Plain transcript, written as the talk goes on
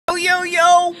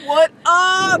yo, what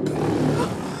up?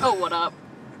 Oh, what up?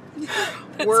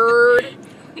 Word.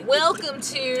 Welcome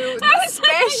to the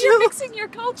special. You're mixing your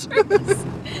cultures.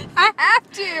 I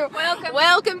have to.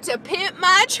 Welcome to Pimp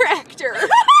My Tractor.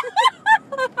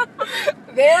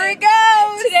 There it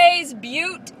goes. Today's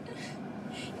Butte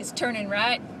is turning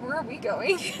right. Where are we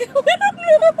going? I don't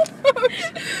know.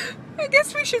 I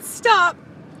guess we should stop.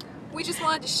 We just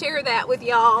wanted to share that with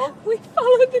y'all. We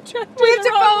followed the tractor. We have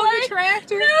to follow way. the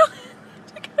tractor. No,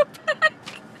 to go back.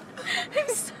 I'm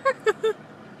sorry.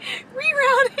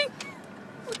 Rerouting.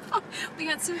 We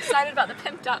got so excited about the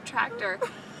Pimp tractor.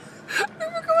 We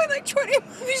were going like 20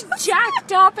 miles.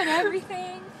 Jacked up and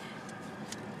everything.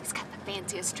 He's got the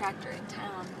fanciest tractor in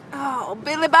town. Oh,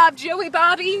 Billy Bob, Joey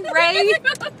Bobby, Ray.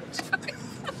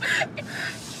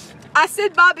 I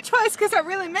said Bobby twice because I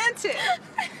really meant it.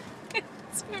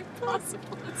 It's very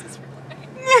possible this is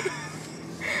right.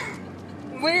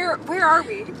 Where are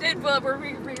we? Well, we're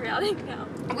rerouting now.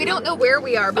 We don't know where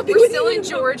we are, but we're still in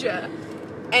Georgia.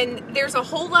 And there's a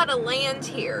whole lot of land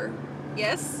here.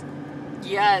 Yes?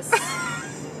 Yes.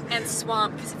 And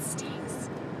swamp because it stinks.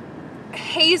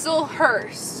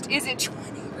 Hazelhurst. Is it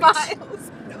 20 miles? I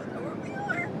don't know where we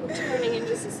are. We're turning in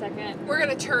just a second. We're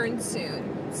going to turn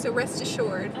soon. So rest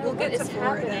assured, we'll get to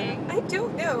Florida. Happening? I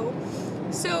don't know.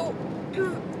 So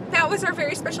that was our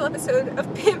very special episode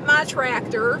of Pimp My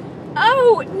Tractor.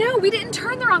 Oh, no, we didn't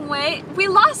turn the wrong way. We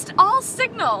lost all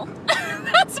signal.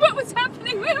 That's what was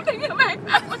happening. We have to go back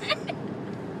that way.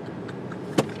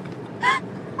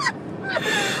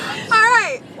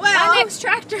 Alright, well. My next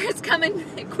tractor is coming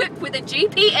equipped with a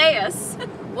GPS.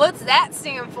 What's that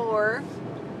stand for?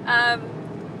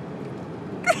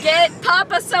 Get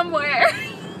Papa somewhere.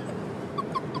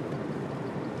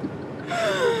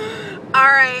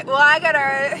 Alright, well I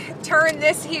gotta turn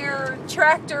this here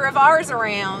tractor of ours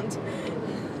around.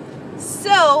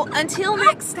 So, until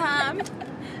next time.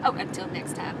 Oh, until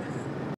next time.